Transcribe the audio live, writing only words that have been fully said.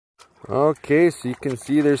Okay, so you can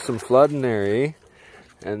see there's some flooding there, eh?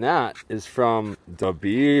 And that is from the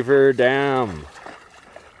Beaver Dam.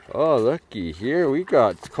 Oh, looky here, we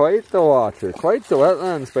got quite the water, quite the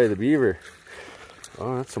wetlands by the beaver.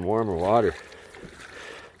 Oh, that's some warmer water.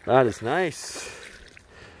 That is nice.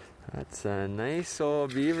 That's a nice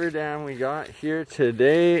old beaver dam we got here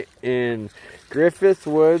today in Griffin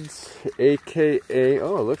Woods, aka,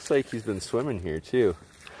 oh, it looks like he's been swimming here too.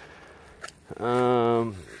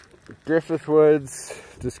 Griffin Woods,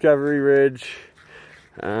 Discovery Ridge.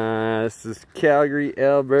 This is Calgary,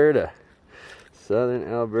 Alberta. Southern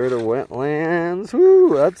Alberta wetlands.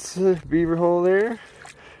 Woo, that's a beaver hole there.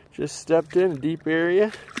 Just stepped in a deep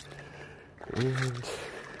area. And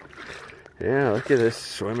yeah, look at this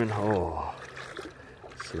swimming hole.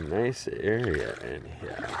 It's a nice area in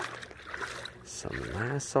here. Some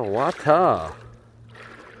nice water.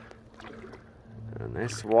 A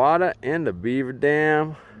nice water in the beaver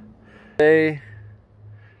dam. Today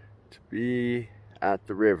to be at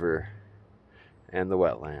the river and the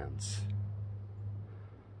wetlands.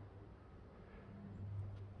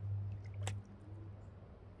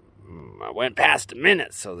 I went past a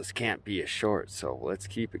minute, so this can't be a short, so let's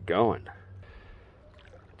keep it going.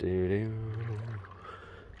 Just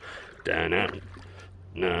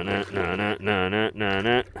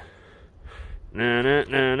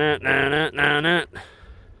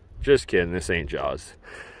kidding, this ain't Jaws.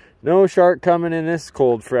 No shark coming in this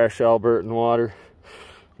cold, fresh Albertan water.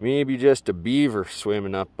 Maybe just a beaver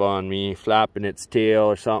swimming up on me, flapping its tail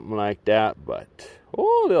or something like that, but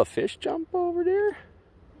oh, little fish jump over there.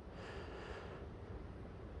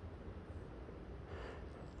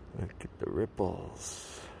 Look at the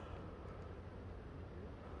ripples.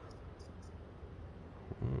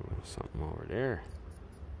 Something over there.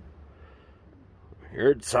 I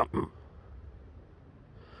heard something.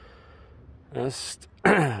 Just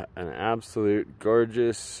an absolute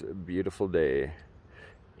gorgeous, beautiful day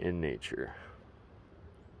in nature.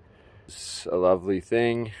 It's a lovely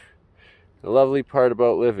thing. The lovely part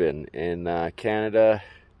about living in Canada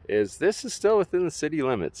is this is still within the city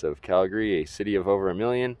limits of Calgary, a city of over 1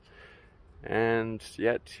 million, and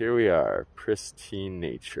yet here we are, pristine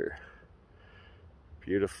nature.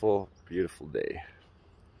 Beautiful, beautiful day.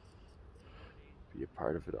 Be a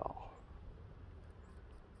part of it all.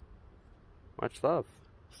 Much love.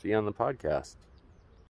 See you on the podcast.